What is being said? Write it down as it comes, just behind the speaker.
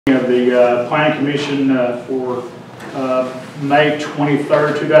Of the Planning Commission for May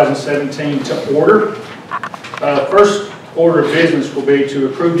 23rd, 2017 to order. First order of business will be to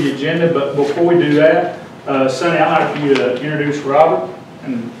approve the agenda, but before we do that, Sonny, I'd like you to introduce Robert.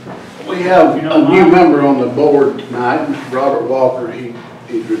 And we have a new member on the board tonight, Mr. Robert Walker.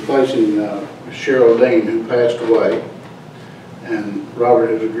 He's replacing Cheryl Dean, who passed away, and Robert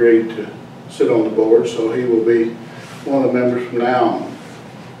has agreed to sit on the board, so he will be one of the members from now on.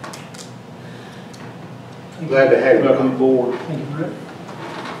 I'm glad to have you on board. Thank you, Brett.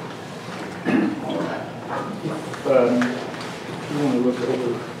 If you want to look over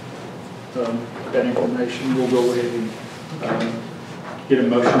that information, we'll go ahead and get a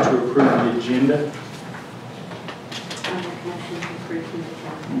motion to approve the agenda.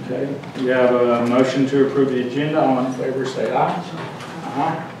 Okay, we have a motion to approve the agenda. All in favor say aye.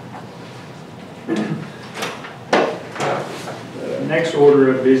 Aye. The next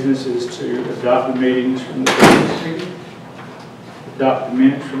order of business is to adopt the meetings from the previous meeting. Adopt the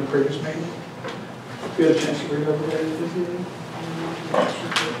minutes from the previous meeting. You had a chance to read over that this evening?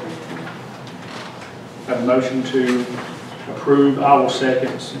 Have a motion to approve. I will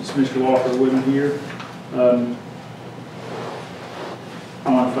second since Mr. Walker wasn't here.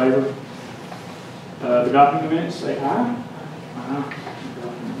 All in favor? Adopting the minutes, say aye. Aye.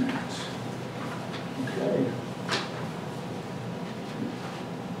 Adopting the minutes. Okay.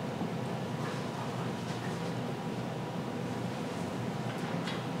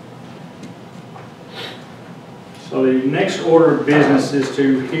 So the next order of business is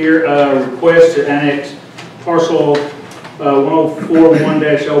to hear a request to annex parcel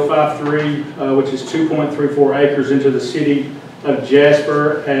 1041-053, which is 2.34 acres into the City of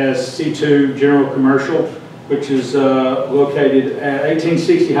Jasper as C2 General Commercial, which is located at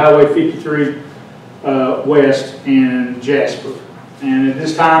 1860 Highway 53 West in Jasper. And at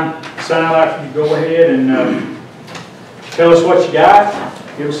this time, Sonny, I'd like you to go ahead and tell us what you got.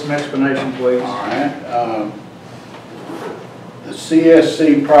 Give us some explanation, please. All right. The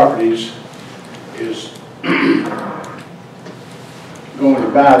CSC Properties is going to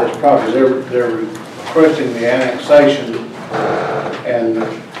buy this property. They're requesting the annexation, and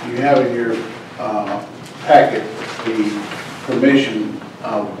you have in your packet the permission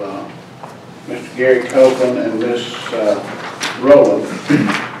of Mr. Gary Copeland and Miss Rowland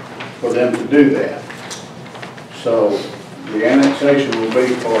for them to do that. So the annexation will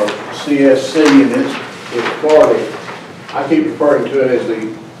be for CSC, and it's for the, I keep referring to it as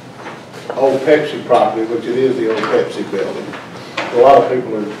the old Pepsi property, which it is the old Pepsi building. A lot of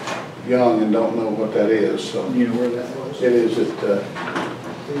people are young and don't know what that is. So you know where that was? It is at,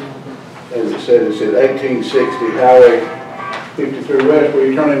 as it said, it's at 1860 Highway 53 West, where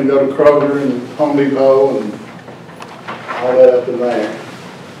you turn in and go to Kroger and Home Depot and all that up in there.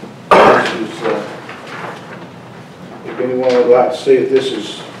 This is, if anyone would like to see it, this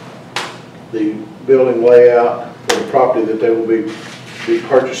is the building layout for the property that they will be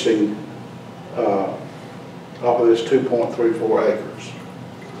purchasing off of this 2.34 acres.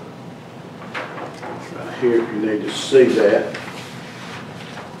 Right here, if you need to see that.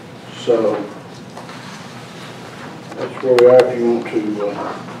 So that's where we are. If you want to.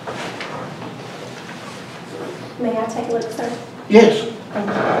 May I take a look, sir? Yes. Thank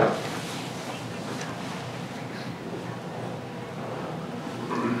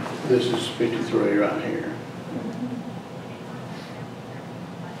you. This is 53 right here.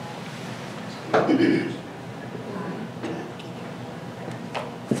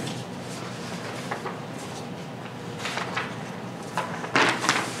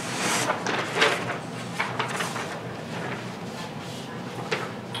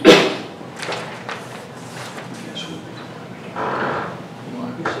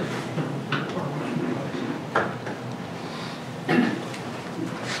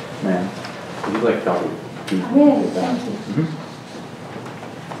 Ma'am, would you like coffee? Really, thank you.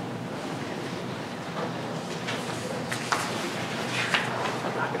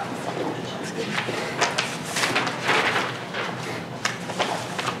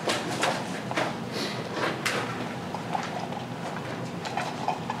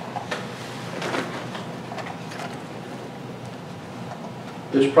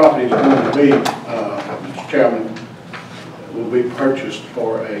 This property is going to be, Mr. Chairman, will be purchased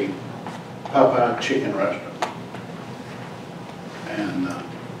for a Popeye chicken restaurant. And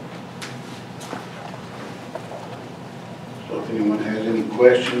so if anyone has any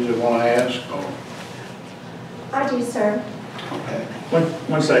questions they want to ask, or... I do, sir. Okay.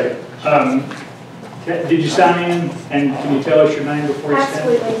 One second. Did you sign in, and can you tell us your name before you stand?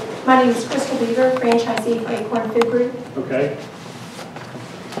 Absolutely. My name is Kristal Beaver, franchisee of Acorn Food Group. Okay.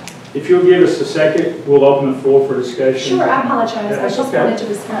 If you'll give us a second, we'll open the floor for discussion. Sure, I apologize. I That's just okay. wanted to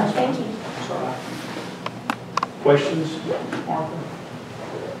respond. Thank you. That's all right. Questions, Martha?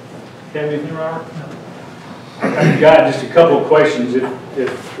 Have anything, Robert? I've got just a couple of questions,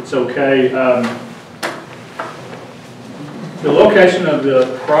 if it's okay. The location of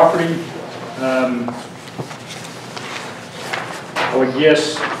the property, I would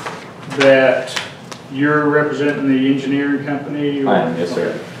guess that you're representing the engineering company? I am, yes,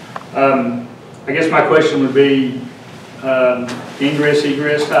 sir. I guess my question would be ingress,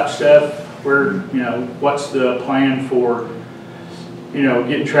 egress type stuff, where, what's the plan for,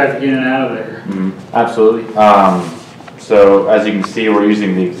 getting traffic in and out of there? Absolutely. So as you can see, we're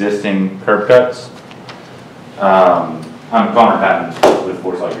using the existing curb cuts. I'm Connor Patton with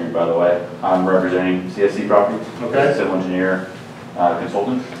Foresight Green, by the way. I'm representing CSC Properties, Okay. civil engineer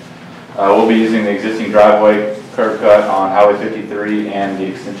consultant. We'll be using the existing driveway curb cut on Highway 53 and the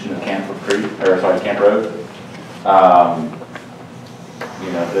extension of Camp Road.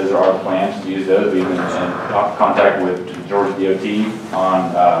 Those are our plans to use those. We've been in contact with Georgia DOT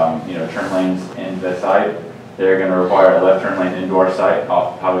on, turn lanes in the site. They're going to require a left turn lane into our site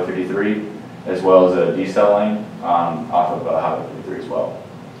off Highway 53, as well as a decel lane off of Highway 53 as well.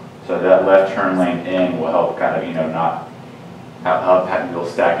 So that left turn lane in will help kind of, not have people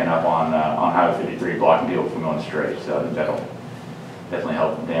stacking up on Highway 53, blocking people from going straight. So I think that'll definitely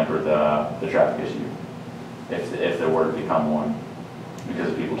help damper the traffic issue if there were to become one because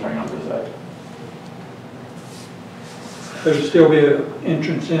of people turning onto the site. There'll still be an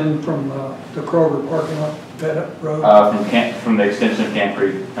entrance in from the Kroger parking lot, that road? From the extension of Camp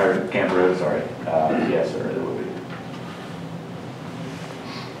Road, sorry. Yes, sir, there will be.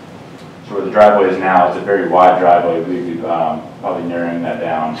 So where the driveway is now, it's a very wide driveway. We'd be probably narrowing that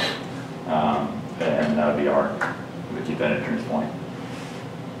down, and that would be we keep that entrance point.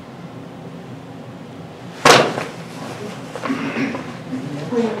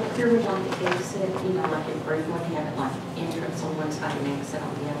 Well, here we want the exit, like in Brooklyn, you have it like entrance on one side and exit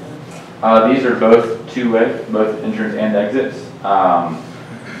on the other. These are both two-way, both entrance and exits.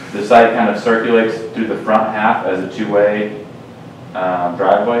 The site kind of circulates through the front half as a two-way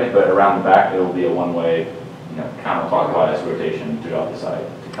driveway, but around the back it will be a one-way, counterclockwise rotation throughout the site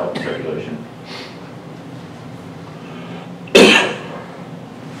to help the circulation.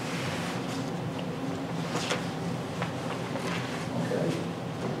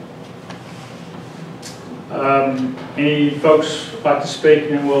 Any folks like to speak,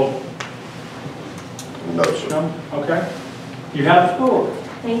 and then we'll... No, sir. No? Okay. You have the floor.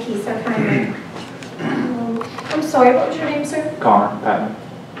 Thank you so kindly. I'm sorry, what was your name, sir? Connor Patton.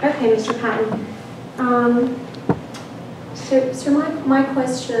 Okay, Mr. Patton. So my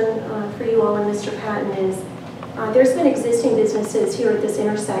question for you all and Mr. Patton is, there's been existing businesses here at this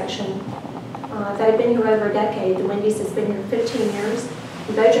intersection that have been here over a decade. The Wendy's has been here 15 years.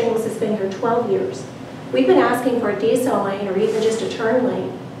 The Bojangles has been here 12 years. We've been asking for a decel lane or even just a turn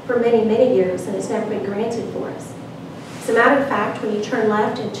lane for many, many years, and it's never been granted for us. As a matter of fact, when you turn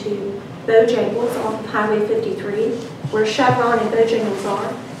left into Bojangles off of Highway 53, where Chevron and Bojangles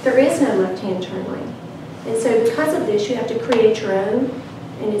are, there is no left-hand turn lane. And so because of this, you have to create your own,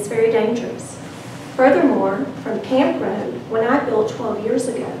 and it's very dangerous. Furthermore, from Camp Road, when I built 12 years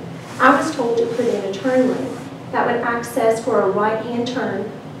ago, I was told to put in a turn lane that would access for a right-hand turn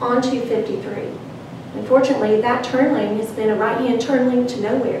onto 53. Unfortunately, that turn lane has been a right-hand turn lane to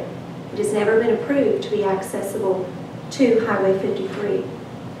nowhere. It has never been approved to be accessible to Highway 53.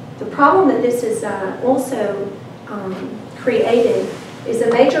 The problem that this has also created is a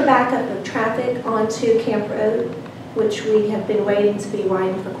major backup of traffic onto Camp Road, which we have been waiting to be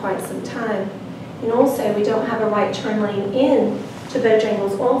widened for quite some time. And also, we don't have a right turn lane in to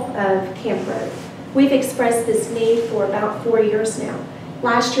Bojangles off of Camp Road. We've expressed this need for about 4 years now.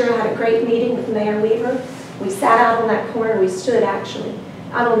 Last year, I had a great meeting with Mayor Weaver. We sat out on that corner. We stood actually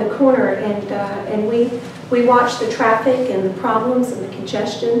out on the corner, and we watched the traffic and the problems and the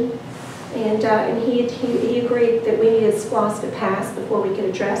congestion. And he agreed that we needed SPLOST to pass before we could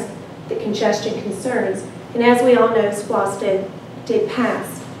address the congestion concerns. And as we all know, SPLOST did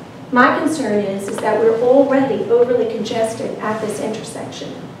pass. My concern is that we're already overly congested at this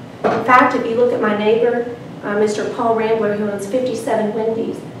intersection. In fact, if you look at my neighbor, Mr. Paul Rambler, who owns 57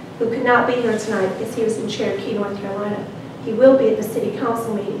 Wendy's, who could not be here tonight because he was in Cherokee, North Carolina. He will be at the City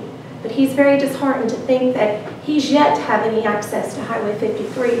Council meeting. But he's very disheartened to think that he's yet to have any access to Highway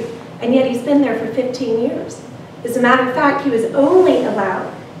 53, and yet he's been there for 15 years. As a matter of fact, he was only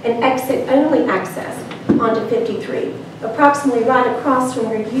allowed an exit-only access onto 53, approximately right across from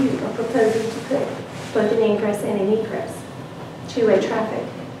where you are proposing to put both an ingress and an egress, two-way traffic.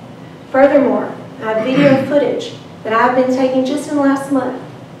 Furthermore, I have video footage that I've been taking just in the last month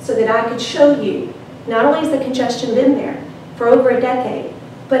so that I could show you not only has the congestion been there for over a decade,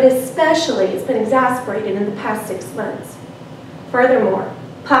 but especially it's been exacerbated in the past 6 months. Furthermore,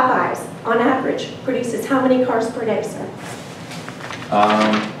 Popeyes, on average, produces how many cars per day, sir?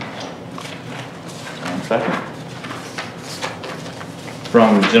 1 second.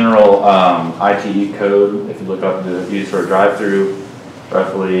 From general ITE code, if you look up the use for a drive-through,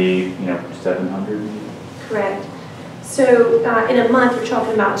 roughly 700. Correct. So in a month, we're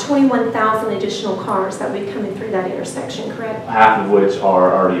talking about 21,000 additional cars that will be coming through that intersection, correct? Half of which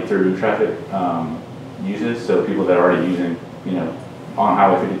are already through traffic uses, so people that are already using, on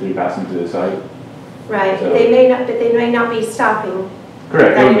Highway 53 passing through the site. Right. So, they may not be stopping.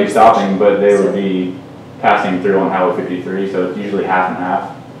 Correct. They wouldn't be stopping, but they would be passing through on Highway 53. So it's usually half and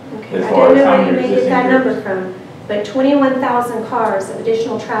half. Okay. As I far don't as know how where you many may get that existing number from, but 21,000 cars of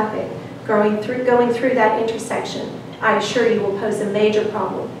additional traffic going through that intersection, I assure you, will pose a major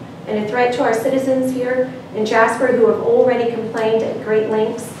problem and a threat to our citizens here in Jasper who have already complained at great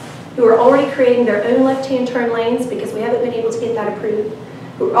lengths, who are already creating their own left-hand turn lanes because we haven't been able to get that approved,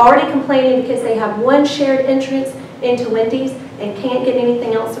 who are already complaining because they have one shared entrance into Wendy's and can't get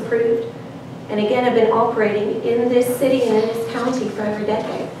anything else approved. And again, I've been operating in this city and in this county for over a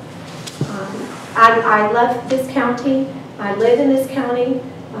decade. I love this county. I live in this county.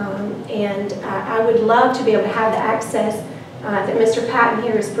 And I would love to be able to have the access that Mr. Patton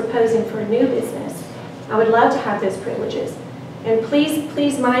here is proposing for a new business. I would love to have those privileges. And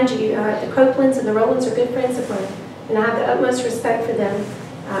please mind you, the Copelands and the Rowlands are good friends of mine, and I have the utmost respect for them,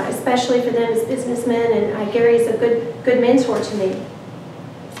 especially for them as businessmen, and Gary is a good mentor to me.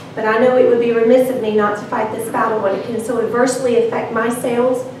 But I know it would be remiss of me not to fight this battle when it can so adversely affect my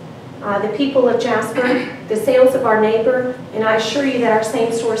sales, the people of Jasper, the sales of our neighbor, and I assure you that our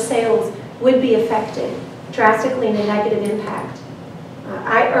same-store sales would be affected drastically in a negative impact.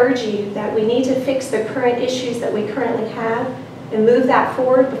 I urge you that we need to fix the current issues that we currently have and move that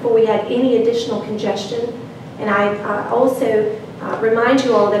forward before we add any additional congestion. And I also remind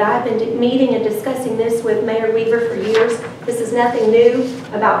you all that I've been meeting and discussing this with Mayor Weaver for years. This is nothing new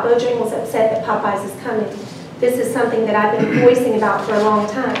about Bojangles upset that Popeyes is coming. This is something that I've been voicing about for a long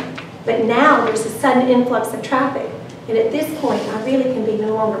time. But now there's a sudden influx of traffic. And at this point, I really can be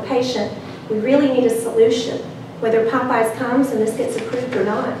no longer patient. We really need a solution. Whether Popeyes comes and this gets approved or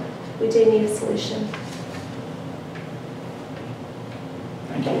not, we do need a solution.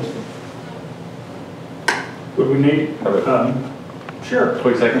 Thank you. Would we need? Sure.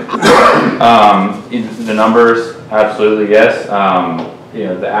 Quick second. The numbers, absolutely yes.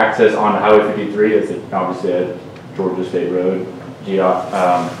 The access onto Highway 53 is obviously a Georgia State road,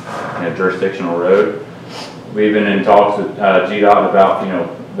 jurisdictional road. We've been in talks with GDOT about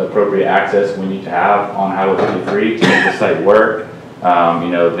the appropriate access we need to have on Highway 53 to make the site work.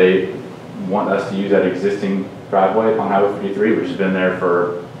 They want us to use that existing driveway on Highway 53, which has been there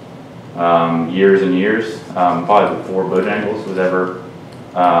for years and years, probably before Bojangles was ever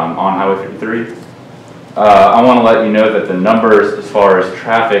on Highway 53. I want to let you know that the numbers as far as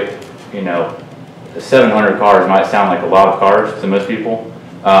traffic, 700 cars might sound like a lot of cars to most people,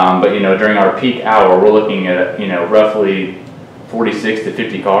 but during our peak hour, we're looking at roughly 46 to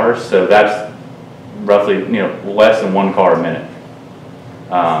 50 cars, so that's roughly less than 1 car a minute.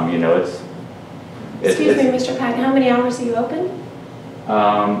 Excuse me, Mr. Patton, how many hours are you open?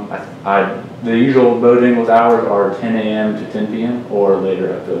 The usual Bojangles hours are 10 a.m. to 10 p.m. or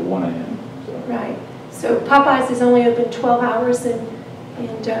later up to 1 a.m. So. Right. So Popeyes is only open 12 hours, and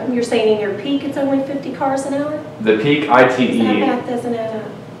you're saying in your peak it's only 50 cars an hour? The peak ITE. That math doesn't add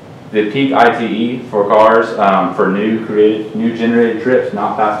up. The peak ITE for cars for new generated trips,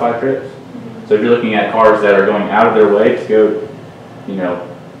 not pass-by trips. Mm-hmm. So if you're looking at cars that are going out of their way to go,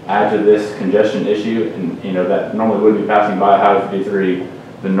 add to this congestion issue, and that normally wouldn't be passing by Highway 53.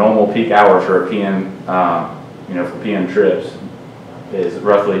 The normal peak hours for a PM, for PM trips is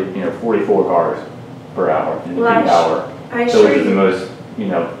roughly 44 cars per hour in the peak hour. So which is the most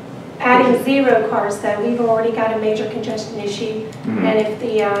adding 0 cars though, we've already got a major congestion issue, mm-hmm.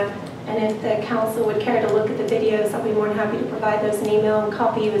 And if the council would care to look at the videos, I'll be more than happy to provide those in email and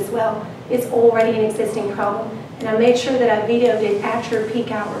copy you as well. It's already an existing problem. And I made sure that I videoed it at your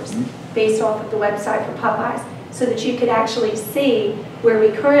peak hours based off of the website for Popeyes so that you could actually see where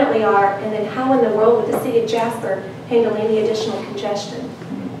we currently are and then how in the world would the City of Jasper handle any additional congestion.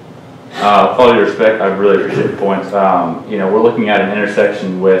 With all due respect, I really appreciate the points. We're looking at an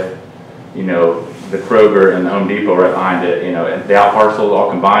intersection with, the Kroger and the Home Depot right behind it. And the out parcels all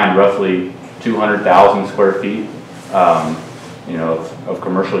combined roughly 200,000 square feet. you know, of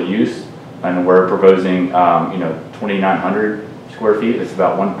commercial use, and we're proposing, you know, 2,900 square feet. It's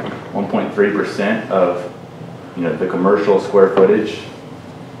about 1.3% of, you know, the commercial square footage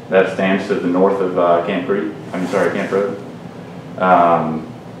that stands to the north of Camp Road.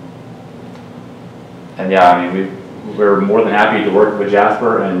 And yeah, I mean, we're more than happy to work with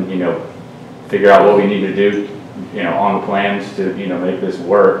Jasper and, you know, figure out what we need to do, you know, on the plans to, you know, make this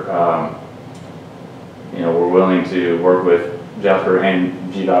work. You know, we're willing to work with Jasper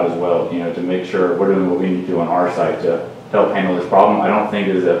and GDOT as well, you know, to make sure we're doing what we need to do on our site to help handle this problem. I don't think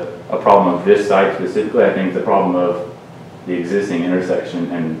it's a problem of this site specifically. I think it's a problem of the existing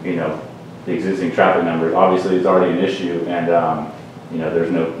intersection and, you know, the existing traffic numbers. Obviously, it's already an issue, and you know,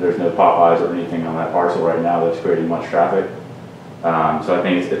 there's no Popeyes or anything on that parcel right now that's creating much traffic. So I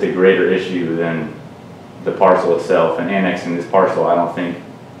think it's a greater issue than the parcel itself. And annexing this parcel, I don't think,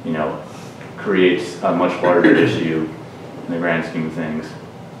 you know, creates a much larger issue in the grand scheme of things.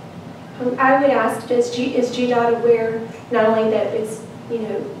 I would ask, is GDOT aware not only that it's, you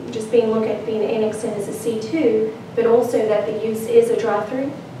know, just being looked at being annexed in as a C2, but also that the use is a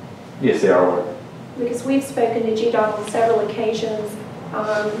drive-through? Yes, they are aware. Because we've spoken to GDOT on several occasions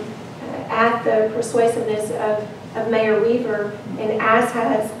at the persuasiveness of Mayor Weaver, and as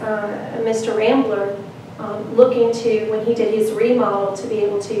has Mr. Rambler, looking to, when he did his remodel, to be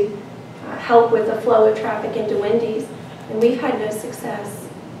able to help with the flow of traffic into Wendy's, and we've had no success.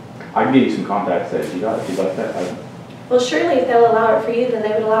 I can give you some contacts at GDOT if you'd like that. Well, surely if they'll allow it for you, then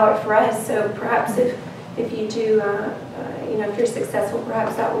they would allow it for us. So perhaps if you do, you know, if you're successful,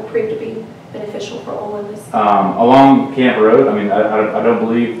 perhaps that will prove to be beneficial for all of us. Along Camp Road, I mean, I don't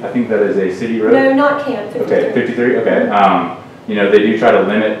believe, I think that is a city road. No, not Camp, 53. Okay, 53, okay. You know, they do try to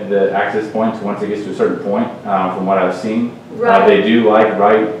limit the access points once it gets to a certain point, from what I've seen. Right. They do like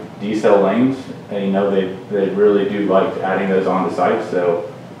right decel lanes, and you know, they really do like adding those on the site.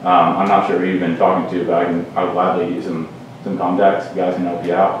 So I'm not sure who you've been talking to, but I'll gladly give you some contacts. You guys can help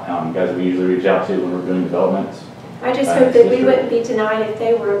you out. Guys we usually reach out to when we're doing developments. I just hope that we wouldn't be denied if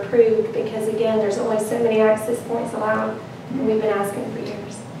they were approved, because again, there's only so many access points allowed, and we've been asking for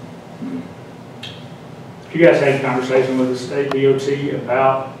years. Have you guys had a conversation with the state DOT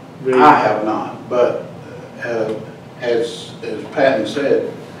about the? I have not, but as Patton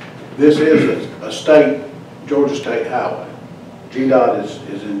said, this is a state, Georgia State highway. GDOT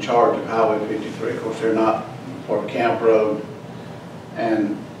is in charge of Highway 53. Of course, they're not for Camp Road.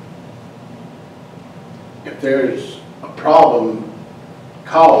 And if there's a problem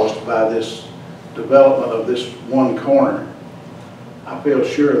caused by this development of this one corner, I feel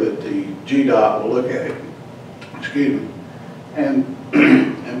sure that the GDOT will look at it, excuse me, and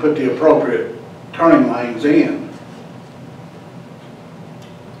put the appropriate turning lanes in.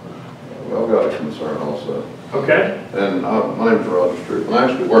 Well, I've got a concern also. Okay. And my name's Roger Street, and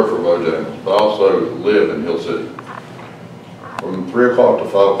I actually work for Bojangles, but I also live in Hill City. From 3 o'clock to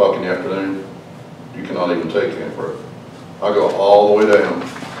 5 o'clock in the afternoon, you cannot even take Camp Road. I go all the way down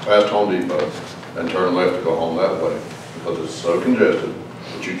past Home Depot and turn left to go home that way because it's so congested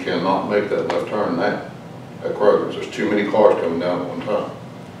that you cannot make that left turn now at Kroger's. There's too many cars coming down at one time.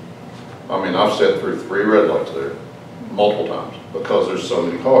 I mean, I've sat through 3 red lights there multiple times because there's so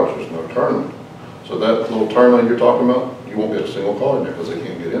many cars, there's no turn. So that little turn lane you're talking about, you won't get a single car in there because they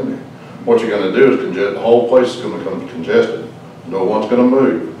can't get in there. What you're going to do is congest, the whole place is going to become congested. No one's going to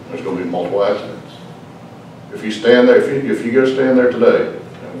move. There's going to be multiple accidents. If you stand there, if you go stand there today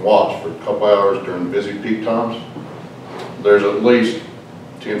and watch for a couple hours during busy peak times, there's at least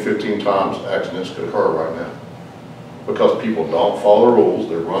 10, 15 times accidents could occur right now. Because people don't follow the rules,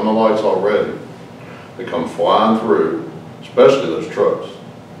 they run the lights already. They come flying through, especially those trucks.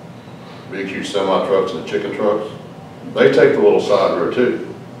 Big, huge semi trucks and the chicken trucks. They take the little side road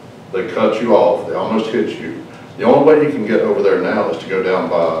too. They cut you off, they almost hit you. The only way you can get over there now is to go down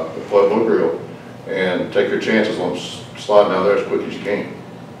by the Pueblo Grill and take your chances on sliding down there as quick as you can.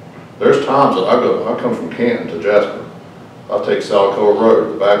 There's times that I come from Canton to Jasper. I take Salco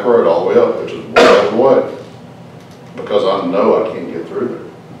Road, the back road all the way up, which is way out of the way, because I know I can't get through there.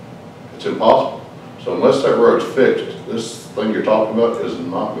 It's impossible. So unless that road's fixed, this thing you're talking about is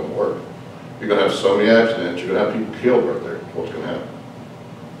not going to work. You're going to have so many accidents, you're going to have people killed right there. What's going to happen?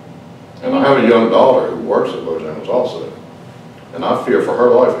 And I have a young daughter who works at Bojangles also. And I fear for her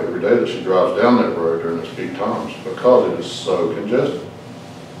life every day that she drives down that road during those peak times because it is so congested.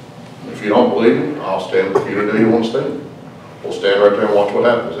 If you don't believe me, I'll stand with you today you want to stand. We'll stand right there and watch what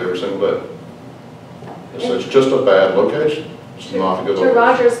happens every single day. It's just a bad location. It's not a good location. To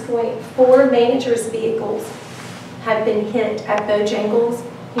Roger's point, 4 managers' vehicles have been hit at Bojangles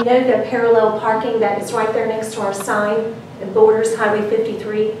You know the parallel parking that is right there next to our sign that borders Highway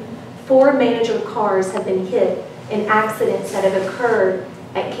 53? 4 manager cars have been hit in accidents that have occurred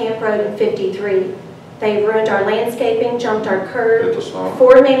at Camp Road and 53. They ruined our landscaping, jumped our curb.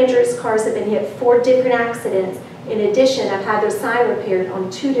 4 managers' cars have been hit, 4 different accidents. In addition, I've had their sign repaired on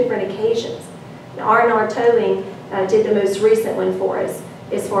 2 different occasions. R&R Towing did the most recent one for us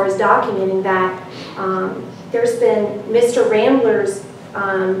as far as documenting that. There's been Mr. Rambler's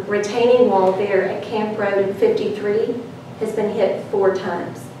retaining wall there at Camp Road and 53 has been hit 4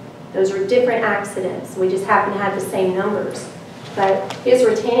 times. Those are different accidents. We just happen to have the same numbers. But his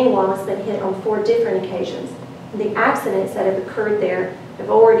retaining wall has been hit on 4 different occasions. The accidents that have occurred there have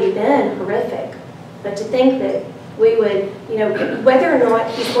already been horrific. But to think that we would, you know, whether or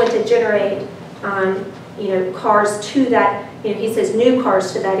not he's going to generate, you know, cars to that, you know, he says new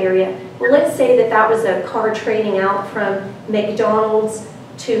cars to that area. Well, let's say that that was a car trading out from McDonald's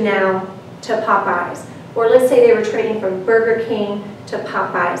to now to Popeyes. Or let's say they were trading from Burger King to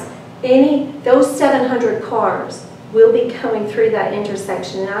Popeyes. Those 700 cars will be coming through that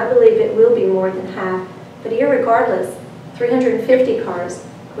intersection, and I believe it will be more than half. But irregardless, 350 cars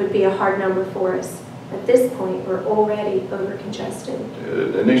would be a hard number for us. At this point, we're already over congested.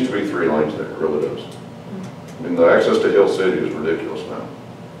 It needs to be 3 lanes there, it really does. I mean, the access to Hill City is ridiculous now.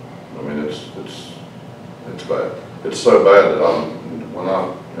 I mean, it's bad. It's so bad that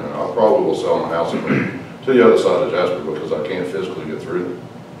I probably will sell my house to the other side of Jasper because I can't physically get through it.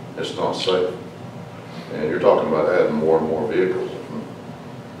 It's not safe. And you're talking about adding more and more vehicles.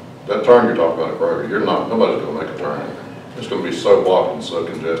 That turn you're talking about at Kroger, nobody's going to make a turn in there. It's going to be so blocked and so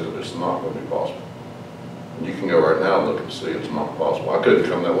congested, it's not going to be possible. And you can go right now and look and see it's not possible. I couldn't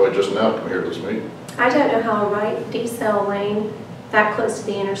come that way just now to come here to this meeting. I don't know how a right decel lane that close to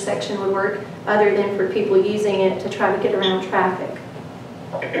the intersection would work, other than for people using it to try to get around traffic.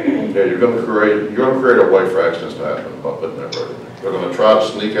 Yeah, you're going to create a way for accidents to happen by putting that road in there. They're going to try to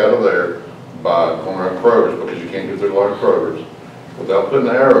sneak out of there by going around Kroger's because you can't get through a lot of Kroger's. Without putting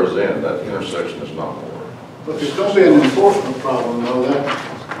the arrows in, that intersection is not going to work. But there's going to be an enforcement problem, though, that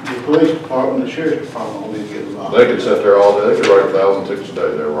the police department, the sheriff's department will need to get involved. They could sit there all day. They could write 1,000 tickets a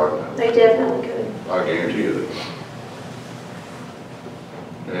day there right now. They definitely could. I guarantee you that.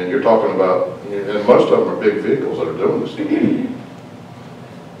 And you're talking about, and most of them are big vehicles that are doing this.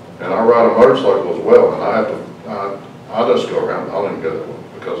 And I ride a motorcycle as well, and I just go around. I don't even go that way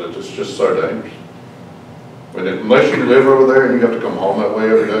because it's just so dangerous. I mean, unless you live over there and you have to come home that way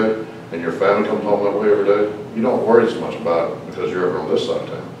every day, and your family comes home that way every day, you don't worry as much about it because you're over on this side of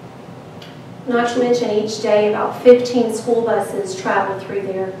town. Not to mention each day about 15 school buses travel through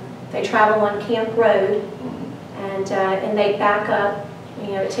there. They travel on Camp Road, and they back up.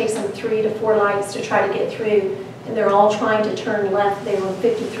 You know, it takes them 3 to 4 lights to try to get through, and they're all trying to turn left there on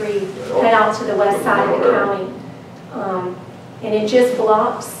 53, head out to the west side of the county. And it just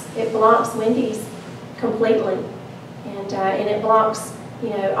blocks Wendy's completely, and it blocks, you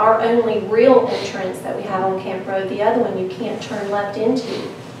know, our only real entrance that we have on Camp Road. The other one you can't turn left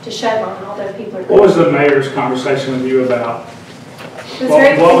into to Chevron, although people are. What was the mayor's conversation with you about?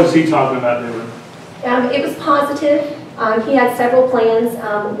 What was he talking about doing? It was positive. He had several plans.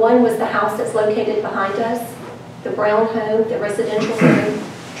 One was the house that's located behind us, the brown home, the residential home,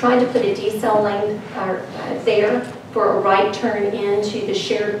 trying to put a decel lane there for a right turn into the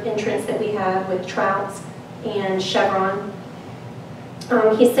shared entrance that we have with Trouts and Chevron.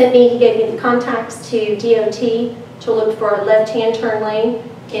 He gave me the contacts to DOT to look for a left-hand turn lane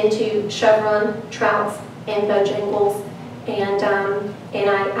into Chevron, Trouts, and Bojangles. And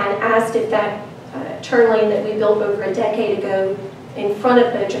I asked if that turn lane that we built over a decade ago in front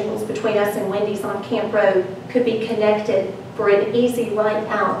of Bojangles between us and Wendy's on Camp Road could be connected for an easy right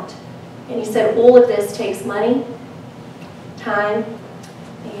out. And he said all of this takes money, time,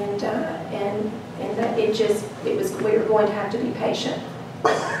 and that we were going to have to be patient.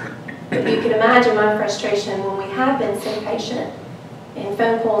 But you can imagine my frustration when we have been so patient in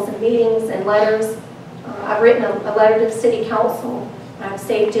phone calls and meetings and letters. I've written a letter to the City Council. I've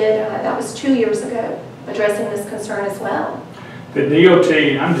saved it, that was 2 years ago, addressing this concern as well. The DOT,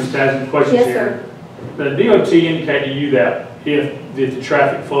 I'm just asking questions yes, here. Sir. The DOT indicated to you that if the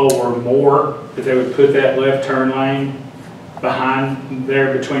traffic flow were more, that they would put that left turn lane behind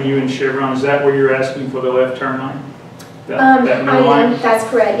there between you and Chevron. Is that where you're asking for the left turn lane? That middle line? That's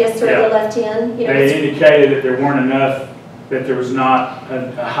correct. Yes, sir. Yeah. The left end. You know, they indicated that there weren't enough, that there was not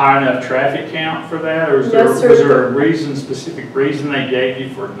a high enough traffic count for that, or was there a specific reason they gave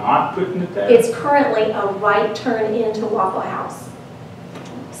you for not putting it there? It's currently a right turn into Waffle House.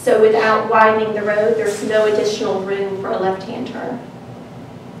 So without widening the road, there's no additional room for a left-hand turn.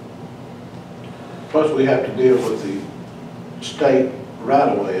 Plus, we have to deal with the state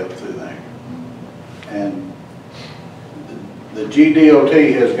right-of-way up through there. And the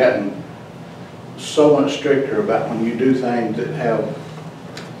GDOT has gotten so much stricter about when you do things that have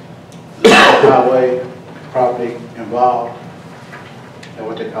the highway property involved, and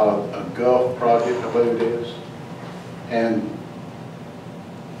what they call a Gulf project, I believe it is. And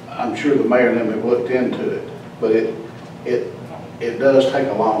I'm sure the mayor and them have looked into it, but it does take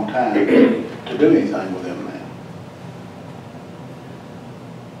a long time to do anything with them now.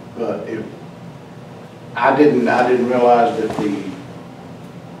 But if I didn't realize that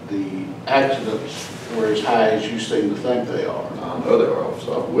the accidents were as high as you seem to think they are. I know they are,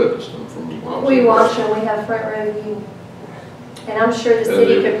 so I've witnessed them from when I was. We watch them, we have front row view. And I'm sure the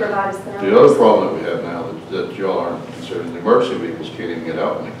city could provide us the numbers. The other problem that we have now is that y'all aren't considering the emergency vehicles can't even get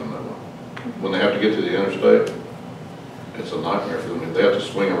out when they come that way. When they have to get to the interstate, it's a nightmare for them. They have to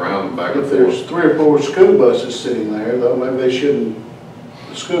swing around and back and If forth. there's 3 or 4 school buses sitting there, though, maybe they shouldn't,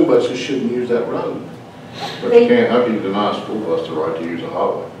 the school buses shouldn't use that road. But you can't, how can you deny a school bus the right to use a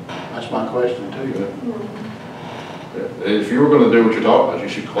highway? That's my question too. Yeah. If you were gonna do what you're talking about, you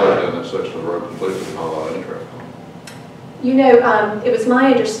should close down that section of the road completely and not allow any traffic. You know, it was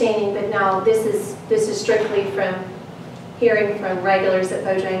my understanding, but now this is strictly from hearing from regulars at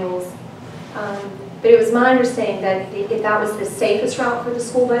Bojangles. But it was my understanding that if that was the safest route for the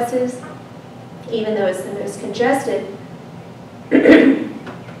school buses, even though it's the most congested,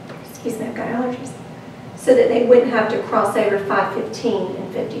 excuse me, I've got allergies, so that they wouldn't have to cross over 515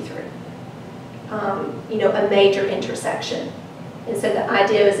 and 53. You know, a major intersection. And so the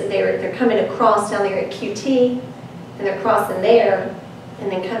idea is that they're coming across down there at QT, and they're crossing there,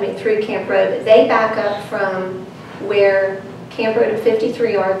 and then coming through Camp Road. But they back up from where Camp Road and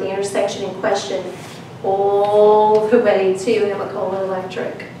 53 are at the intersection in question, all the way to Hamacola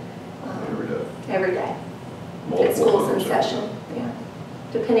Electric. Every day. Every day. Multiple At schools in times. session, yeah.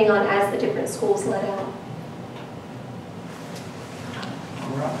 Depending on as the different schools let out.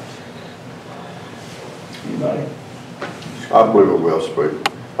 All right. Anybody? I believe it will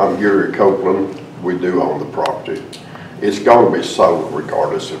speak. I'm Gary Copeland. We do own the property. It's going to be sold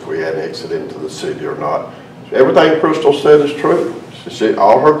regardless if we annex it into the city or not. Everything Kristal said is true.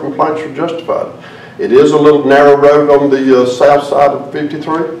 All her complaints are justified. It is a little narrow road on the south side of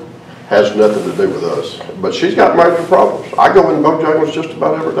 53. Has nothing to do with us. But she's got major problems. I go in Bojangles just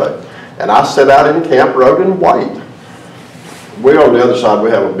about every day. And I sit out in Camp Road and wait. We on the other side, we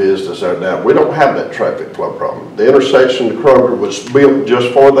have a business there now. We don't have that traffic flow problem. The intersection to Kroger was built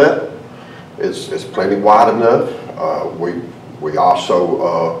just for that. It's plenty wide enough. We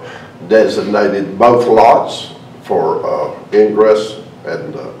also designated both lots for ingress,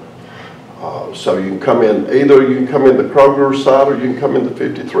 and so you can come in, either you can come in the Kroger side or you can come in the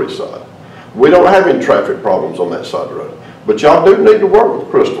 53 side. We don't have any traffic problems on that side of the road. But y'all do need to work with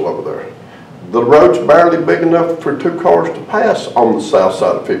Kristal over there. The road's barely big enough for 2 cars to pass on the south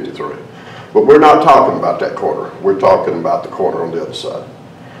side of 53. But we're not talking about that corner. We're talking about the corner on the other side.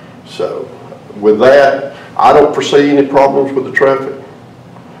 So with that, I don't foresee any problems with the traffic.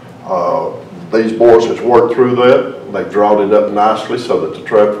 These boards has worked through that. They've drawn it up nicely so that the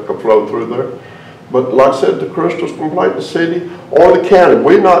traffic will flow through there. But like I said, the Kristal's complaint the city or the county,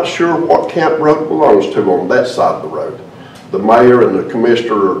 we're not sure what Camp Road belongs to on that side of the road. The mayor and the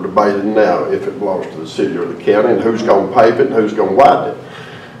commissioner are debating now if it belongs to the city or the county and who's going to pave it and who's going to widen it.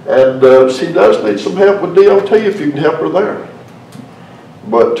 And she does need some help with DOT if you can help her there.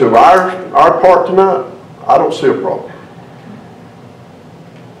 But to our part tonight, I don't see a problem.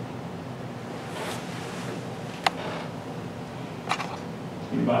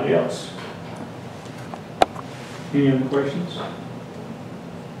 Anybody else? Any other questions?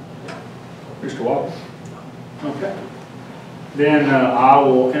 Mr. Walker? Okay. Then I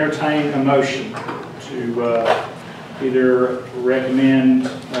will entertain a motion to either recommend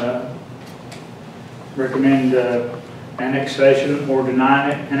annexation or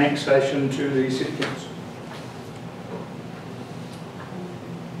deny annexation to the City Council.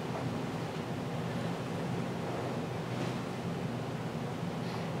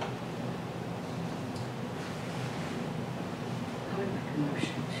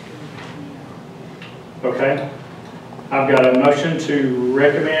 Okay. I've got a motion to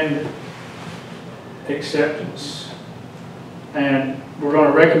recommend acceptance. And we're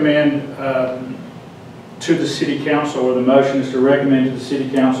going to recommend to the City Council, or the motion is to recommend to the City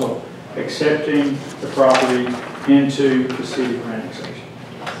Council accepting the property into the city for annexation.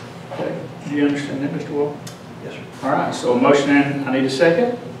 Okay. Do you understand that, Mr. Wolf? Yes, sir. All right. So a motion, and I need a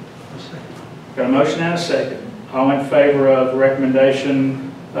second. Got a motion and a second. All in favor of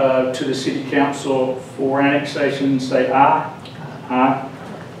recommendation to the city council for annexation, say aye. Aye.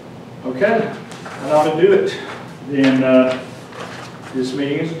 Okay, that ought to do it. Then this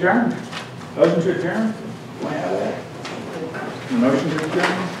meeting is adjourned. Motion to adjourn? Can I have that? Motion to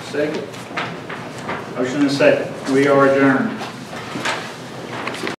adjourn, second. Motion and second. We are adjourned.